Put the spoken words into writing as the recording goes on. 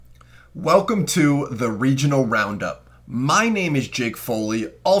Welcome to the Regional Roundup. My name is Jake Foley,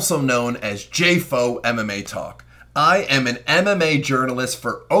 also known as JFO MMA Talk. I am an MMA journalist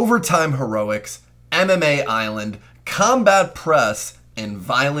for Overtime Heroics, MMA Island, Combat Press, and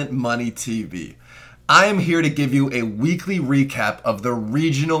Violent Money TV. I am here to give you a weekly recap of the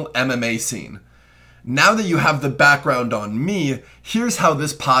regional MMA scene. Now that you have the background on me, here's how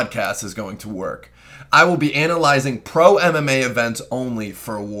this podcast is going to work. I will be analyzing pro MMA events only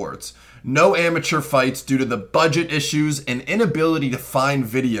for awards. No amateur fights due to the budget issues and inability to find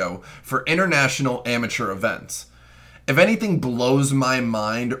video for international amateur events. If anything blows my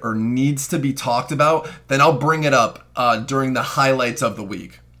mind or needs to be talked about, then I'll bring it up during the highlights of the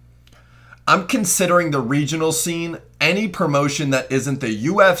week. I'm considering the regional scene any promotion that isn't the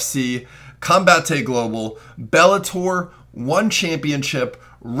UFC, Combate Global, Bellator, One Championship,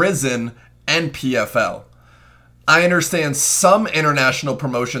 Rizin, and PFL. I understand some international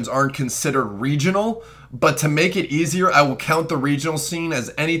promotions aren't considered regional, but to make it easier, I will count the regional scene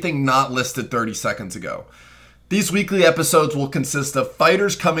as anything not listed 30 seconds ago. These weekly episodes will consist of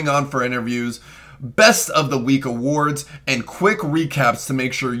fighters coming on for interviews, best of the week awards, and quick recaps to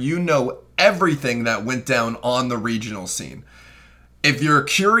make sure you know everything that went down on the regional scene. If you're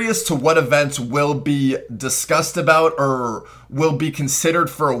curious to what events will be discussed about or will be considered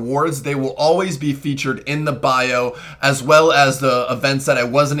for awards, they will always be featured in the bio, as well as the events that I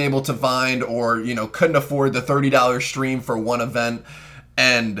wasn't able to find or, couldn't afford the $30 stream for one event.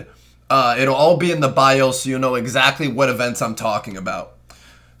 And it'll all be in the bio so you'll know exactly what events I'm talking about.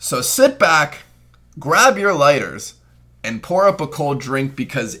 So sit back, grab your lighters, and pour up a cold drink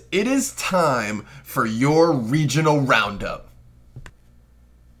because it is time for your regional roundup.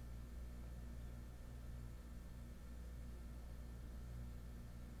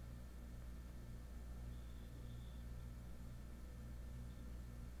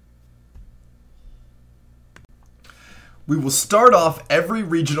 We will start off every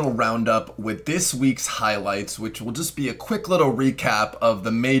regional roundup with this week's highlights, which will just be a quick little recap of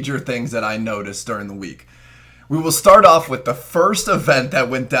the major things that I noticed during the week. We will start off with the first event that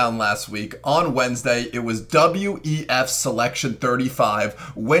went down last week. On Wednesday, it was WEF Selection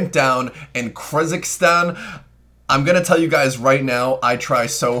 35, went down in Kyrgyzstan. I'm going to tell you guys right now, I try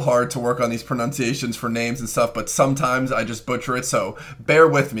so hard to work on these pronunciations for names and stuff, but sometimes I just butcher it, so bear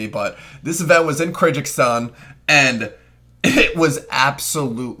with me. But this event was in Kyrgyzstan, and it was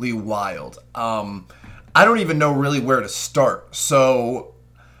absolutely wild. I don't even know really where to start. So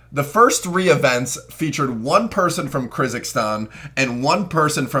the first three events featured one person from Kyrgyzstan and one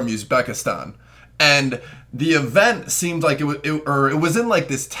person from Uzbekistan. And the event seemed like it was in like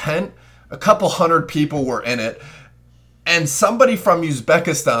this tent. A couple hundred people were in it. And somebody from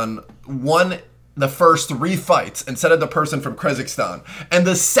Uzbekistan won the first three fights instead of the person from Kyrgyzstan. And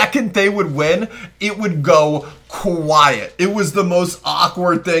the second they would win, it would go quiet. It was the most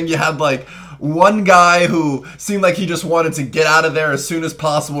awkward thing. You had like one guy who seemed like he just wanted to get out of there as soon as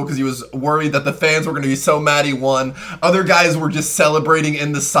possible because he was worried that the fans were going to be so mad he won. Other guys were just celebrating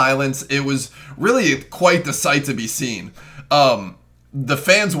in the silence. It was really quite the sight to be seen. The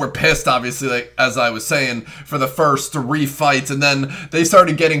fans were pissed, obviously, like as I was saying, for the first three fights, and then they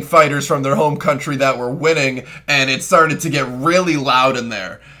started getting fighters from their home country that were winning, and it started to get really loud in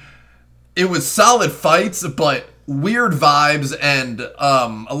there. It was solid fights, but weird vibes and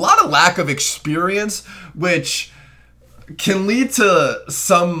a lot of lack of experience, which can lead to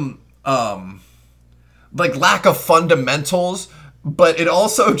some lack of fundamentals. But it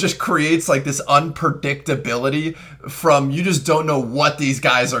also just creates like this unpredictability from you just don't know what these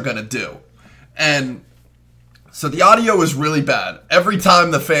guys are going to do. And so the audio was really bad. Every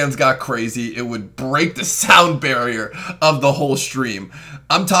time the fans got crazy, it would break the sound barrier of the whole stream.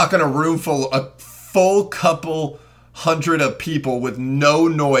 I'm talking a full couple hundred of people with no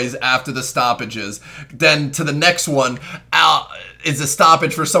noise after the stoppages. Then to the next one is a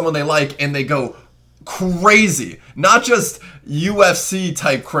stoppage for someone they like and they go crazy. Not just UFC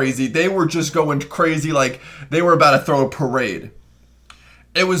type crazy. They were just going crazy like they were about to throw a parade.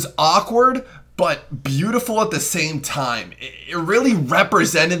 It was awkward, but beautiful at the same time. It really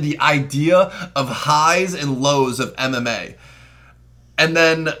represented the idea of highs and lows of MMA. And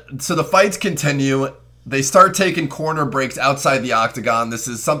then, so the fights continue. They start taking corner breaks outside the octagon. This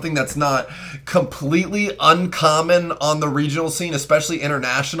is something that's not completely uncommon on the regional scene, especially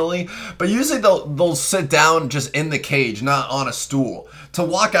internationally. But usually they'll sit down just in the cage, not on a stool. To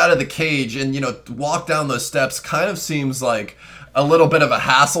walk out of the cage and, walk down those steps kind of seems like a little bit of a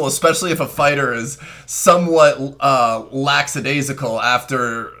hassle, especially if a fighter is somewhat lackadaisical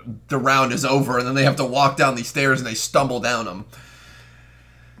after the round is over and then they have to walk down these stairs and they stumble down them.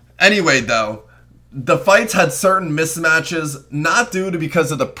 Anyway, though, the fights had certain mismatches, not due to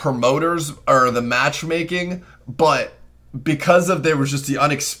because of the promoters or the matchmaking, but because of there was just the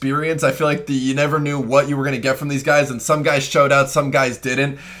unexperience. I feel like you never knew what you were going to get from these guys, and some guys showed out, some guys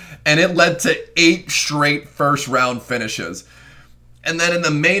didn't, and it led to 8 straight first round finishes. And then in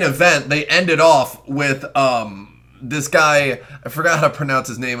the main event, they ended off with this guy, I forgot how to pronounce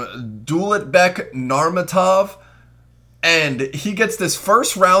his name, Dulitbek Narmatov, and he gets this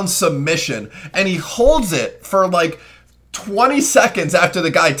first round submission, and he holds it for like 20 seconds after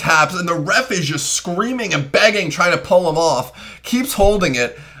the guy taps, and the ref is just screaming and begging, trying to pull him off, keeps holding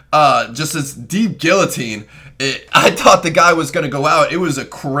it, just this deep guillotine. I thought the guy was going to go out. It was a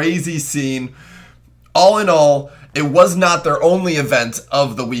crazy scene. All in all, it was not their only event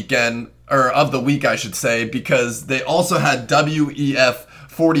of the weekend, or of the week, I should say, because they also had WEF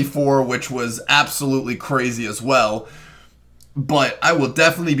 44, which was absolutely crazy as well. But I will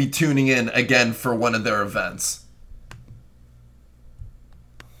definitely be tuning in again for one of their events.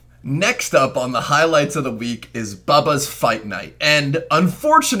 Next up on the highlights of the week is Bubba's Fight Night. And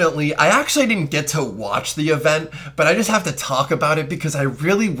unfortunately, I actually didn't get to watch the event, but I just have to talk about it because I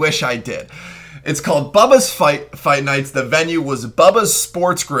really wish I did. It's called Bubba's Fight Nights. The venue was Bubba's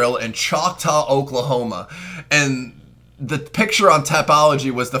Sports Grill in Choctaw, Oklahoma. And the picture on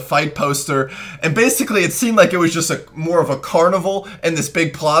Tapology was the fight poster. And basically it seemed like it was just more of a carnival in this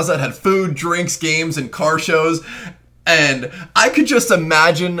big plaza. It had food, drinks, games, and car shows. And I could just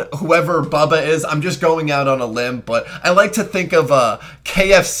imagine whoever Bubba is. I'm just going out on a limb, but I like to think of a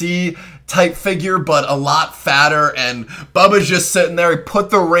KFC type figure, but a lot fatter, and Bubba's just sitting there. He put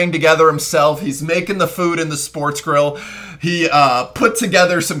the ring together himself. He's making the food in the sports grill. He put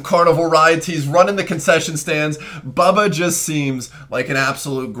together some carnival rides. He's running the concession stands. Bubba just seems like an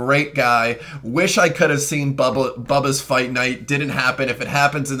absolute great guy. Wish I could have seen Bubba's Fight Night. Didn't happen. If it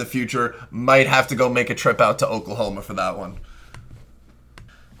happens in the future, might have to go make a trip out to Oklahoma for that one.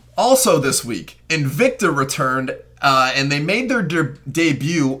 Also this week, Invicta returned, and they made their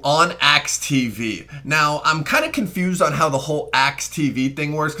debut on Axe TV. Now, I'm kind of confused on how the whole Axe TV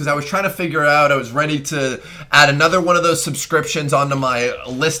thing works, because I was trying to figure it out. I was ready to add another one of those subscriptions onto my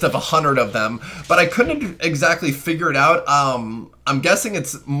list of 100 of them, but I couldn't exactly figure it out. I'm guessing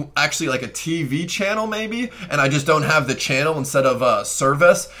it's actually like a TV channel maybe, and I just don't have the channel instead of a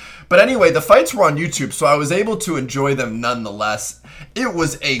service. But anyway, the fights were on YouTube, so I was able to enjoy them nonetheless. It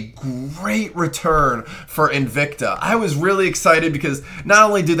was a great return for Invicta. I was really excited because not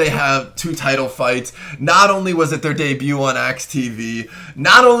only do they have 2 title fights, not only was it their debut on Axe TV,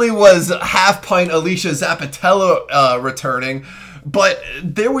 not only was Half Pint Alicia Zappitella returning, but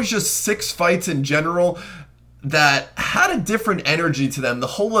there was just 6 fights in general that had a different energy to them. The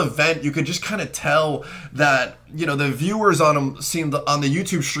whole event, you could just kind of tell that, you know, the viewers on them seemed, on the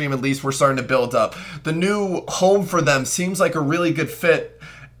YouTube stream at least, were starting to build up. The new home for them seems like a really good fit,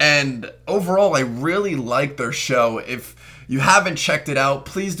 and overall, I really like their show. If you haven't checked it out,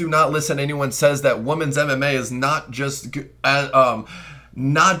 please do not listen to anyone says that women's MMA is not just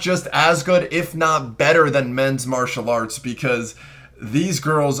as good, if not better than men's martial arts, because these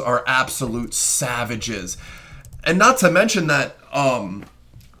girls are absolute savages. And not to mention that,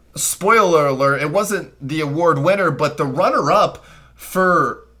 spoiler alert, it wasn't the award winner, but the runner-up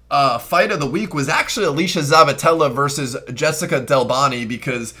for Fight of the Week was actually Alicia Zappitella versus Jessica Delboni,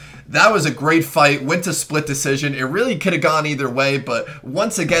 because that was a great fight, went to split decision. It really could have gone either way, but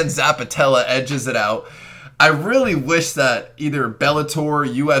once again, Zappitella edges it out. I really wish that either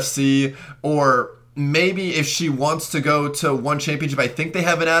Bellator, UFC, or maybe if she wants to go to one championship, I think they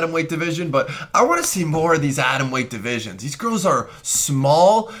have an atomweight division, but I want to see more of these atomweight divisions. These girls are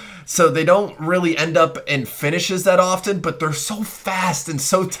small, so they don't really end up in finishes that often, but they're so fast and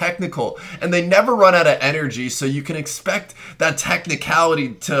so technical, and they never run out of energy, so you can expect that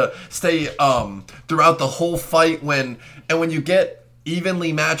technicality to stay throughout the whole fight. When you get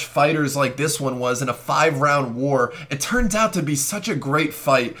evenly matched fighters like this one was in a 5-round war, it turns out to be such a great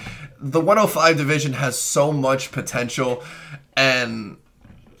fight. The 105 division has so much potential, and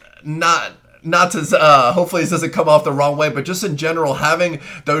not to hopefully this doesn't come off the wrong way, but just in general, having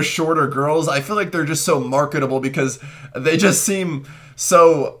those shorter girls, I feel like they're just so marketable because they just seem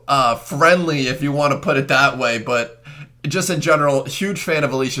so friendly, if you want to put it that way. But just in general, huge fan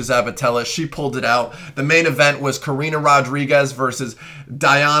of Alicia Zappitella. She pulled it out. The main event was Karina Rodriguez versus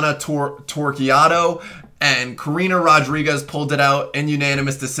Diana Torquato, and Karina Rodriguez pulled it out in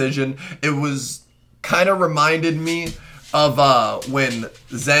unanimous decision. It was kind of reminded me of when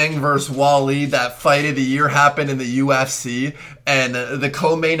Zhang versus Wally, that fight of the year, happened in the UFC, and the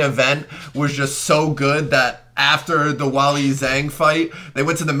co-main event was just so good that after the Wally Zhang fight, they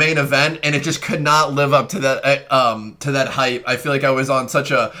went to the main event, and it just could not live up to that hype. I feel like I was on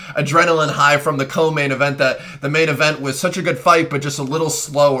such a adrenaline high from the co-main event that the main event was such a good fight, but just a little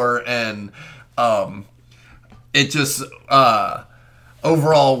slower, and it just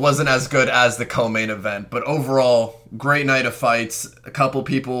overall wasn't as good as the co-main event. But overall, great night of fights. A couple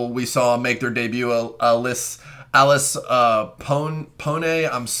people we saw make their debut. Alice Pone.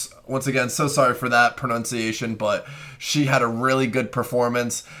 I'm once again so sorry for that pronunciation, but she had a really good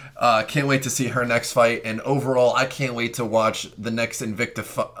performance. Can't wait to see her next fight. And overall, I can't wait to watch the next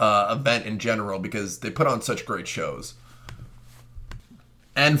Invicta event in general, because they put on such great shows.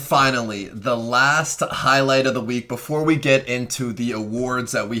 And finally, the last highlight of the week before we get into the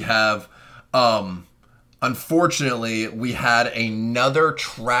awards that we have. Unfortunately, we had another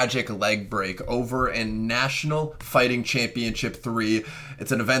tragic leg break over in National Fighting Championship 3.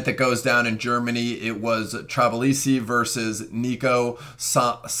 It's an event that goes down in Germany. It was Trabelsi versus Nico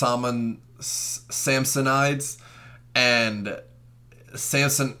Samsonides. And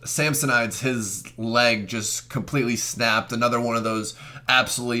Samsonides, his leg just completely snapped. Another one of those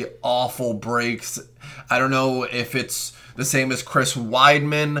absolutely awful breaks. I don't know if it's the same as Chris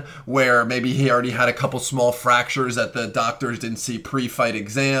Weidman, where maybe he already had a couple small fractures that the doctors didn't see pre-fight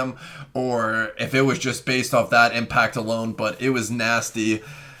exam, or if it was just based off that impact alone, but it was nasty.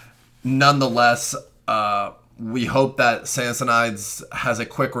 Nonetheless, we hope that Samsonides has a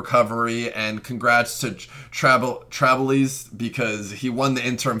quick recovery, and congrats to Trabelsi, because he won the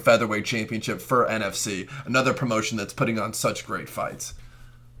interim featherweight championship for NFC, another promotion that's putting on such great fights.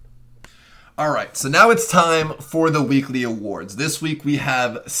 All right, so now it's time for the weekly awards. This week we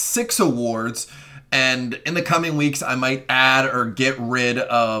have 6 awards, and in the coming weeks I might add or get rid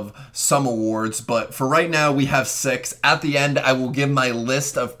of some awards, but for right now we have 6. At the end, I will give my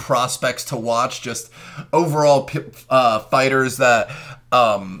list of prospects to watch, just overall fighters that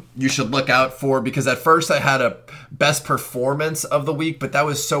you should look out for, because at first I had a best performance of the week, but that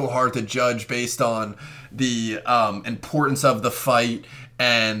was so hard to judge based on the importance of the fight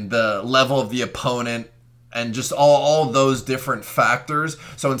and the level of the opponent and just all those different factors.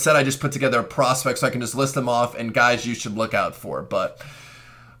 So instead I just put together a prospect so I can just list them off and guys you should look out for. But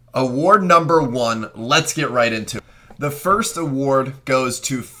award number 1, let's get right into it. The first award goes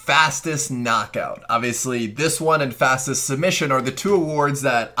to Fastest Knockout. Obviously, this one and Fastest Submission are the 2 awards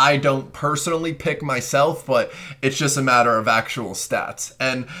that I don't personally pick myself, but it's just a matter of actual stats.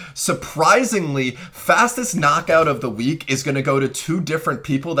 And surprisingly, Fastest Knockout of the week is going to go to 2 different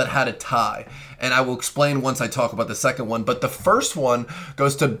people that had a tie. And I will explain once I talk about the second one. But the first one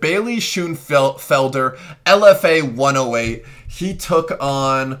goes to Bailey Schoenfelder, LFA 108. He took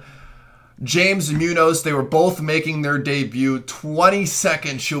on James Munoz. They were both making their debut.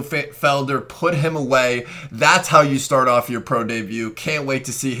 22nd, Schoenfelder put him away. That's how you start off your pro debut. Can't wait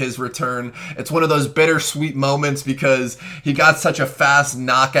to see his return. It's one of those bittersweet moments because he got such a fast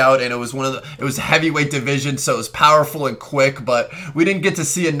knockout, and it was it was heavyweight division, so it was powerful and quick, but we didn't get to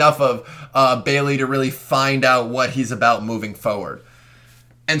see enough of Bailey to really find out what he's about moving forward.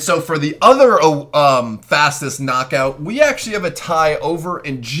 And so for the other Fastest Knockout, we actually have a tie over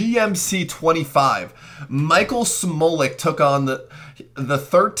in GMC 25. Michael Smolik took on the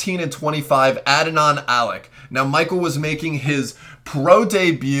 13-25 Adnan Alek. Now, Michael was making his pro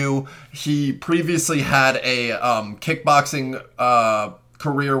debut. He previously had a kickboxing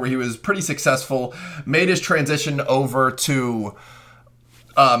career where he was pretty successful, made his transition over to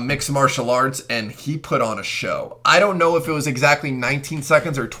mixed martial arts, and he put on a show. I don't know if it was exactly 19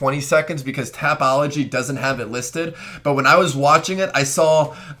 seconds or 20 seconds because Tapology doesn't have it listed, but when I was watching it, I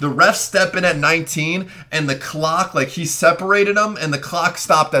saw the ref step in at 19 and the clock, like he separated them and the clock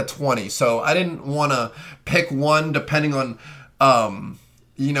stopped at 20. So I didn't want to pick one depending on, I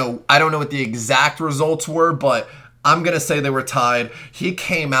don't know what the exact results were, but I'm going to say they were tied. He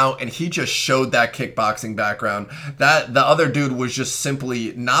came out and he just showed that kickboxing background. That the other dude was just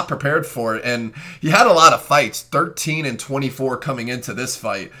simply not prepared for it. And he had a lot of fights, 13-24 coming into this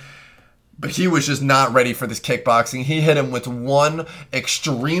fight. But he was just not ready for this kickboxing. He hit him with Michael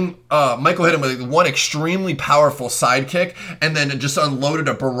hit him with one extremely powerful side kick and then it just unloaded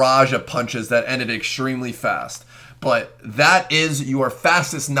a barrage of punches that ended extremely fast. But that is your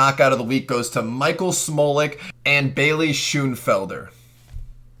Fastest Knockout of the week, goes to Michael Smolik and Bailey Schoenfelder.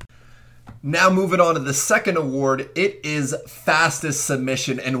 Now moving on to the second award, it is Fastest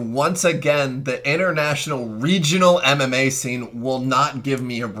Submission. And once again, the international regional MMA scene will not give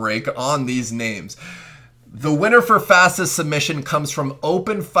me a break on these names. The winner for fastest submission comes from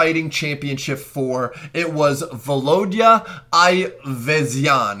Open Fighting Championship 4. It was Volodya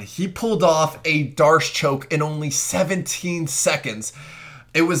Ivezyan. He pulled off a Darce choke in only 17 seconds.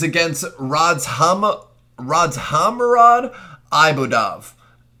 It was against Radzhamirad Ibadov.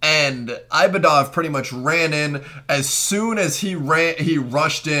 And Ibadov pretty much ran in. As soon as he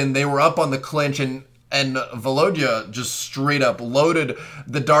rushed in. They were up on the clinch, and Volodya just straight up loaded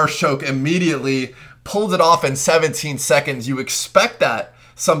the Darce choke immediately, pulled it off in 17 seconds. You expect that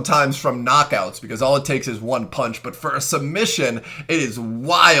sometimes from knockouts because all it takes is one punch. But for a submission, it is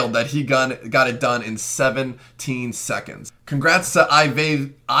wild that he got it done in 17 seconds. Congrats to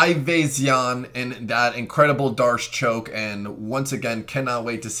Ivezyan in that incredible Darce choke. And once again, cannot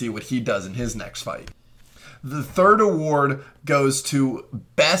wait to see what he does in his next fight. The third award goes to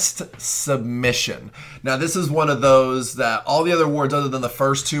Best Submission. Now, this is one of those that all the other awards other than the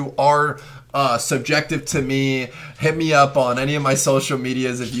first two are subjective to me. Hit me up on any of my social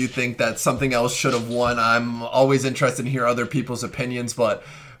medias if you think that something else should have won. I'm always interested in hear other people's opinions, but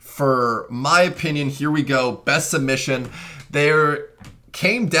for my opinion, here we go. Best Submission. There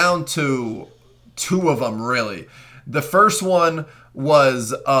came down to two of them, really. The first one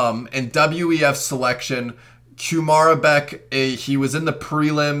was in WEF selection. Kumarabek, he was in the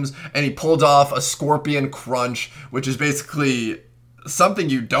prelims, and he pulled off a Scorpion Crunch, which is basically something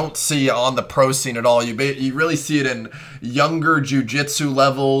you don't see on the pro scene at all. You really see it in younger jiu-jitsu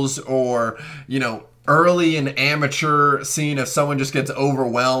levels or, early in amateur scene if someone just gets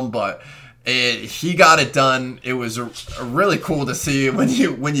overwhelmed, but he got it done. It was really cool to see when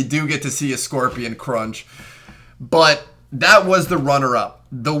you do get to see a Scorpion Crunch. But that was the runner-up.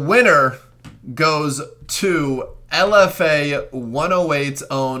 The winner goes to LFA 108's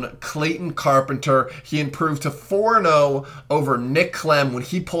own Clayton Carpenter. He improved to 4-0 over Nick Clem when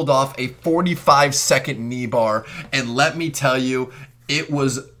he pulled off a 45-second knee bar. And let me tell you, it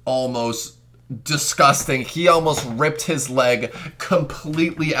was almost disgusting. He almost ripped his leg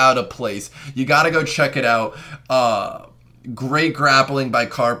completely out of place. You got to go check it out. Great grappling by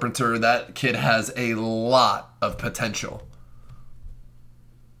Carpenter. That kid has a lot of potential.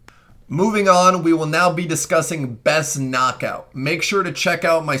 Moving on, we will now be discussing Best Knockout. Make sure to check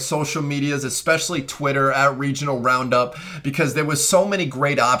out my social medias, especially Twitter at Regional Roundup, because there was so many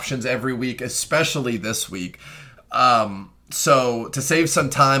great options every week, especially this week. So to save some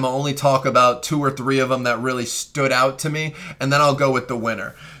time, I'll only talk about 2 or 3 of them that really stood out to me, and then I'll go with the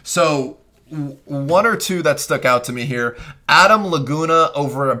winner. So 1 or 2 that stuck out to me here. Adam Laguna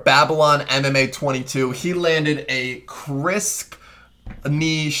over at Babylon MMA 22. He landed a crisp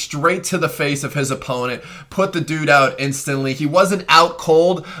knee straight to the face of his opponent, put the dude out instantly. He wasn't out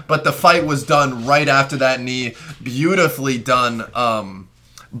cold, but the fight was done right after that knee. Beautifully done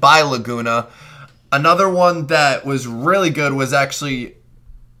by Laguna. Another one that was really good was actually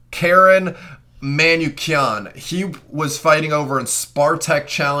Karen Manukyan. He was fighting over in Spartek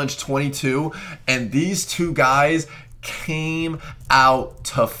Challenge 22, and these two guys came out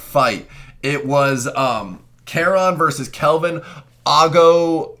to fight. It was Karen versus Kelvin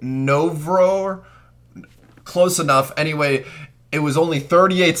Ogonovro. Close enough. Anyway, it was only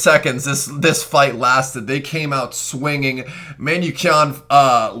 38 seconds this fight lasted. They came out swinging. Manukyan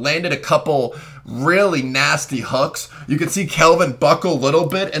landed a couple really nasty hooks. You could see Kelvin buckle a little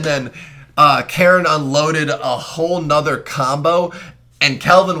bit, and then Karen unloaded a whole nother combo, and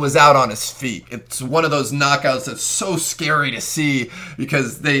Kelvin was out on his feet. It's one of those knockouts that's so scary to see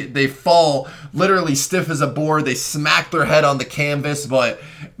because they fall literally stiff as a board. They smack their head on the canvas, but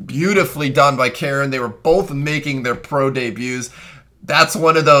beautifully done by Karen. They were both making their pro debuts. That's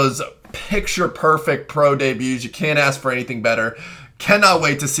one of those picture-perfect pro debuts. You can't ask for anything better. Cannot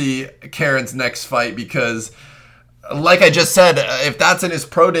wait to see Karen's next fight because, like I just said, if that's in his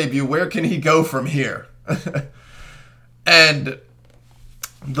pro debut, where can he go from here? And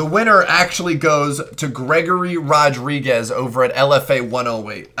the winner actually goes to Gregory Rodriguez over at LFA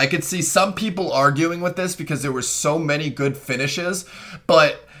 108. I could see some people arguing with this because there were so many good finishes,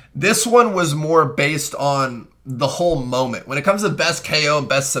 but this one was more based on the whole moment. When it comes to best KO and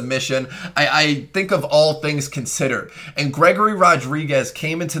best submission, I think of all things considered. And Gregory Rodriguez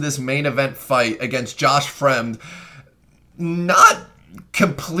came into this main event fight against Josh Fremd not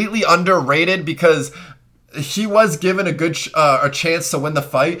completely underrated because he was given a good a chance to win the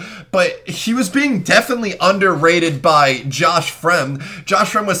fight, but he was being definitely underrated by Josh Fremd.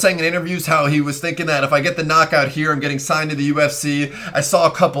 Josh Fremd was saying in interviews how he was thinking that if I get the knockout here, I'm getting signed to the UFC. I saw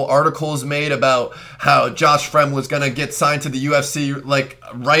a couple articles made about how Josh Fremd was going to get signed to the UFC like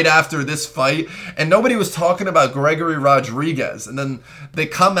right after this fight, and nobody was talking about Gregory Rodriguez. And then they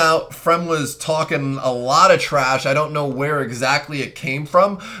come out, Frem was talking a lot of trash. I don't know where exactly it came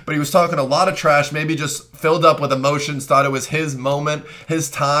from, but he was talking a lot of trash, maybe just filled up with emotions, thought it was his moment, his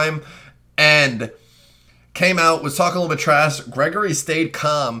time, and came out, was talking a little bit trash. Gregory stayed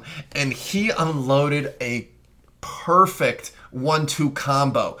calm, and he unloaded a perfect 1-2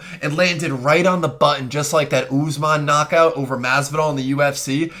 combo. It landed right on the button, just like that Usman knockout over Masvidal in the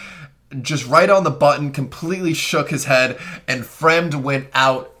UFC. Just right on the button, completely shook his head, and Fremd went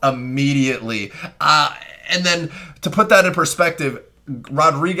out immediately. And then, to put that in perspective,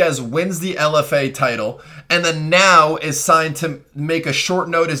 Rodriguez wins the LFA title, and then now is signed to make a short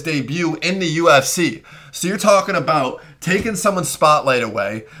notice debut in the UFC. So you're talking about taking someone's spotlight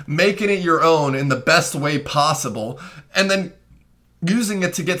away, making it your own in the best way possible, and then using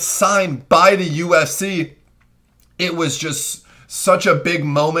it to get signed by the UFC. It was just such a big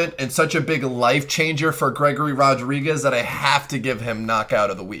moment and such a big life changer for Gregory Rodriguez that I have to give him knockout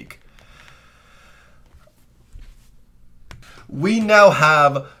of the week. We now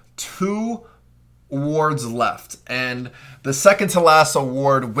have 2 awards left, and the second to last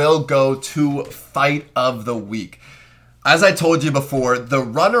award will go to Fight of the Week. As I told you before, the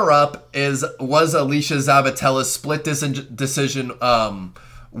runner-up was Alicia Zabatella's split decision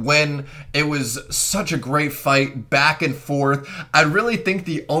win. It was such a great fight, back and forth. I really think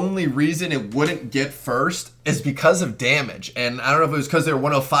the only reason it wouldn't get first is because of damage. And I don't know if it was because they were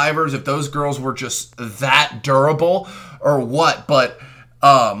 105ers, if those girls were just that durable or what, but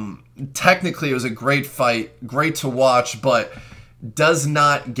technically it was a great fight, great to watch, but does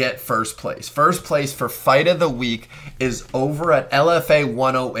not get first place. First place for Fight of the Week is over at LFA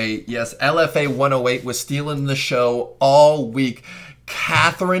 108. Yes, LFA 108 was stealing the show all week.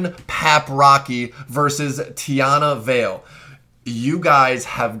 Catherine Paprocki versus Tiana Vale. You guys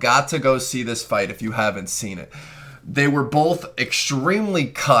have got to go see this fight if you haven't seen it. They were both extremely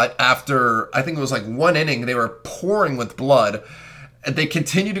cut after, I think it was like 1 inning. They were pouring with blood. They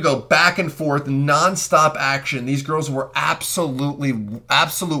continued to go back and forth, nonstop action. These girls were absolute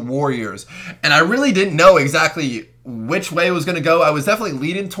warriors. And I really didn't know exactly which way it was going to go. I was definitely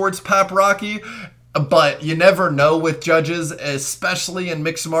leaning towards Paprocki, but you never know with judges, especially in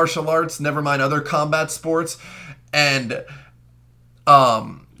mixed martial arts, never mind other combat sports. And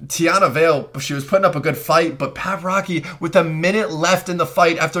Tiana Vale, she was putting up a good fight, but Paprocki, with a minute left in the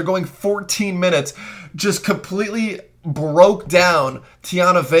fight, after going 14 minutes, just completely broke down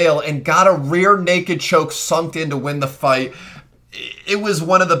Tiana Vale and got a rear naked choke sunk in to win the fight. It was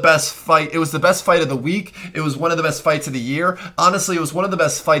one of the best fight. It was the best fight of the week. It was one of the best fights of the year. Honestly, it was one of the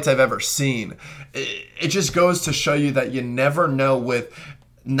best fights I've ever seen. It just goes to show you that you never know with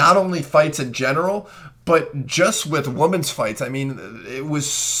not only fights in general, but just with women's fights. I mean, it was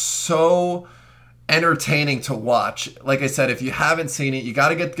so entertaining to watch. Like I said, if you haven't seen it, you got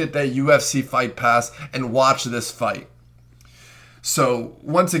to get that UFC Fight Pass and watch this fight. So,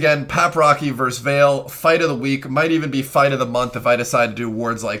 once again, Paprocki versus Vale, Fight of the Week. Might even be Fight of the Month if I decide to do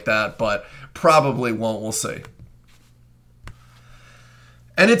awards like that, but probably won't. We'll see.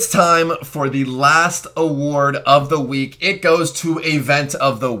 And it's time for the last award of the week. It goes to Event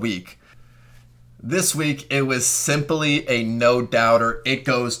of the Week. This week, it was simply a no-doubter. It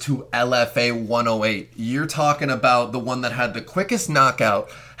goes to LFA 108. You're talking about the one that had the quickest knockout,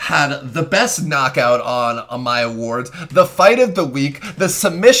 had the best knockout on my awards, the fight of the week, the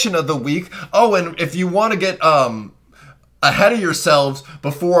submission of the week. Oh, and if you want to get ahead of yourselves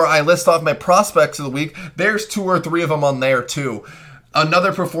before I list off my prospects of the week, there's 2 or 3 of them on there too.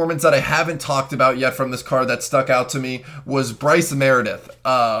 Another performance that I haven't talked about yet from this card that stuck out to me was Bryce Meredith,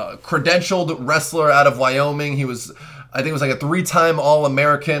 credentialed wrestler out of Wyoming. He was, I think it was like a 3-time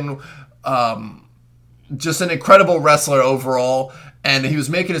All-American, just an incredible wrestler overall. And he was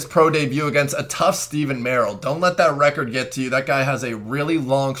making his pro debut against a tough Stephen Merrill. Don't let that record get to you. That guy has a really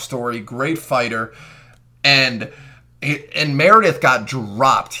long story, great fighter. And Meredith got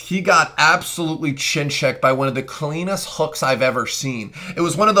dropped. He got absolutely chin-checked by one of the cleanest hooks I've ever seen. It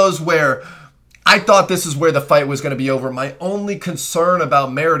was one of those where I thought this is where the fight was going to be over. My only concern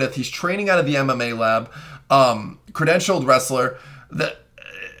about Meredith, he's training out of the MMA lab, credentialed wrestler.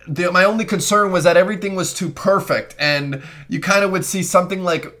 My only concern was that everything was too perfect, and you kind of would see something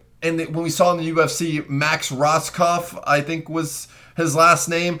like when we saw in the UFC, Max Roskopf, I think was his last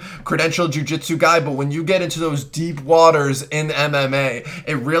name, credentialed jiu-jitsu guy, but when you get into those deep waters in MMA,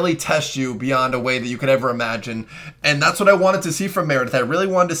 it really tests you beyond a way that you could ever imagine. And that's what I wanted to see from Meredith. I really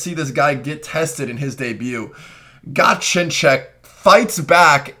wanted to see this guy get tested in his debut. Got chin checked fights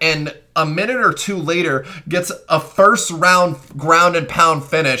back, and a minute or two later gets a first round ground and pound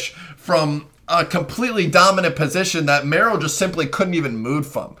finish from a completely dominant position that Merrill just simply couldn't even move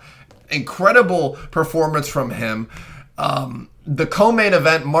from. Incredible performance from him. The co-main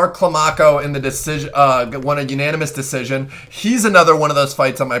event, Mark Climaco in the decision, won a unanimous decision. He's another one of those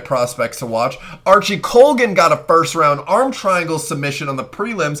fights on my prospects to watch. Archie Colgan got a first round arm triangle submission on the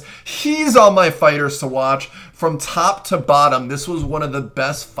prelims. He's on my fighters to watch from top to bottom. This was one of the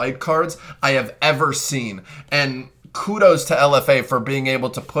best fight cards I have ever seen. And kudos to LFA for being able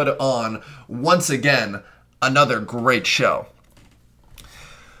to put on, once again, another great show.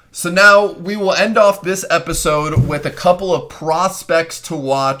 So now we will end off this episode with a couple of prospects to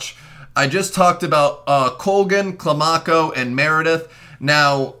watch. I just talked about Colgan, Climaco, and Meredith.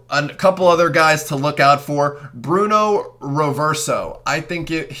 Now, a couple other guys to look out for. Bruno Roverso. I think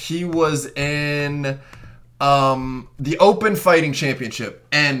he was in the Open Fighting Championship.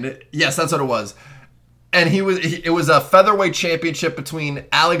 And yes, that's what it was. And it was a featherweight championship between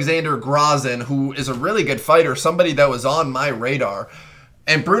Alexander Grazin, who is a really good fighter, somebody that was on my radar,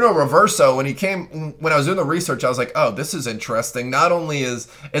 and Bruno Roverso. When I was doing the research, I was like, oh, this is interesting. Not only is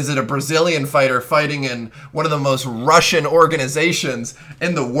it a Brazilian fighter fighting in one of the most Russian organizations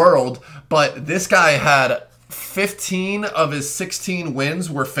in the world, but this guy had 15 of his 16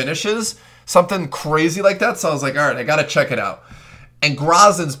 wins were finishes, something crazy like that. So I was like, all right, I got to check it out. And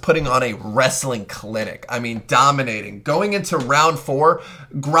Grazin's putting on a wrestling clinic. I mean, dominating. Going into round 4,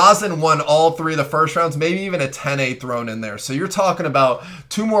 Grazin won all 3 of the first rounds, maybe even a 10-8 thrown in there. So you're talking about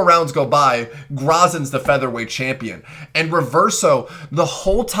 2 more rounds go by, Grazin's the featherweight champion. And Roverso, the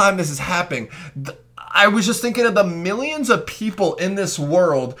whole time this is happening, I was just thinking of the millions of people in this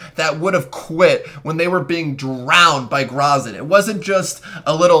world that would have quit when they were being drowned by Grazin. It wasn't just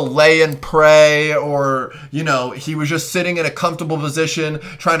a little lay and pray, or, he was just sitting in a comfortable position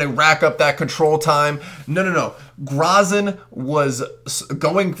trying to rack up that control time. No. Grazin was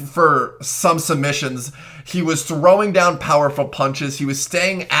going for some submissions. He was throwing down powerful punches. He was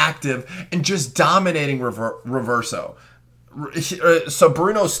staying active and just dominating Roverso. So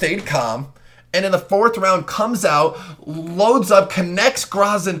Bruno stayed calm. And in the 4th round, comes out, loads up, connects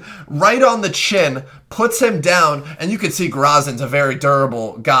Grazin right on the chin, puts him down, and you can see Grazin's a very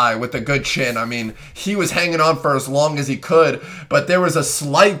durable guy with a good chin. I mean, he was hanging on for as long as he could, but there was a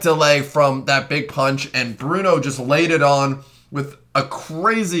slight delay from that big punch, and Bruno just laid it on with a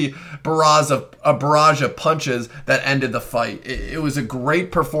crazy barrage of punches that ended the fight. It was a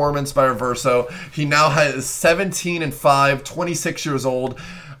great performance by Roverso. He now has 17-5, 26 years old.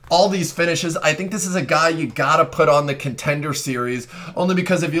 All these finishes. I think this is a guy you gotta put on the Contender Series, only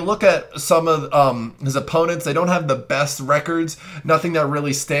because if you look at some of his opponents, they don't have the best records, nothing that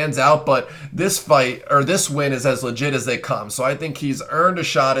really stands out, but this win is as legit as they come. So I think he's earned a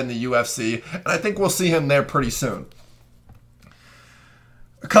shot in the UFC, and I think we'll see him there pretty soon.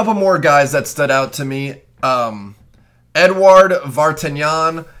 A couple more guys that stood out to me. Edouard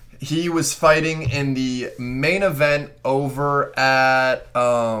Vartanyan. He was fighting in the main event over at,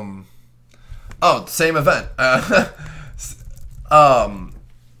 same event.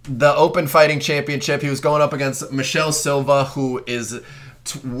 The Open Fighting Championship. He was going up against Michel Silva, who was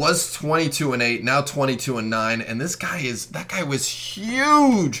 22-8, now 22-9, and that guy was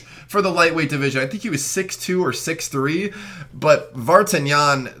huge for the lightweight division. I think he was 6'2 or 6'3, but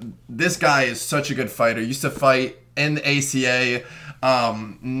Vartanyan, this guy is such a good fighter. Used to fight in the ACA.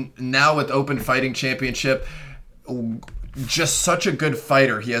 Now with Open Fighting Championship, just such a good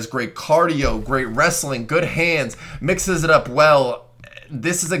fighter. He has great cardio, great wrestling, good hands, mixes it up well.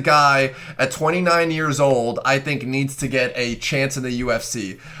 This is a guy at 29 years old I think needs to get a chance in the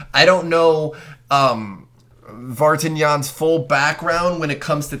UFC. I don't know Vartanyan's full background when it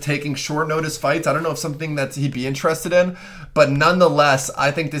comes to taking short notice fights. I don't know if something that he'd be interested in, but nonetheless,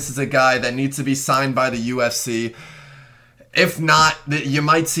 I think this is a guy that needs to be signed by the UFC. If not, you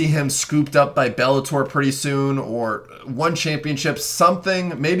might see him scooped up by Bellator pretty soon, or one championship,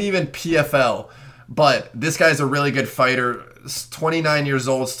 something, maybe even PFL. But this guy's a really good fighter. 29 years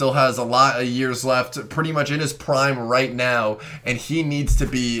old, still has a lot of years left, pretty much in his prime right now, and he needs to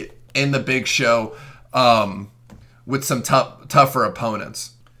be in the big show with some tougher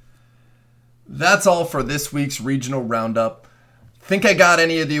opponents. That's all for this week's regional roundup. Think I got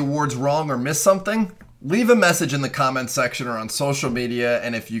any of the awards wrong or missed something? Leave a message in the comments section or on social media,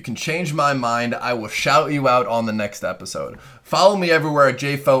 and if you can change my mind, I will shout you out on the next episode. Follow me everywhere at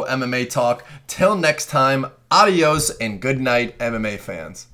JFO MMA Talk. Till next time, adios and good night, MMA fans.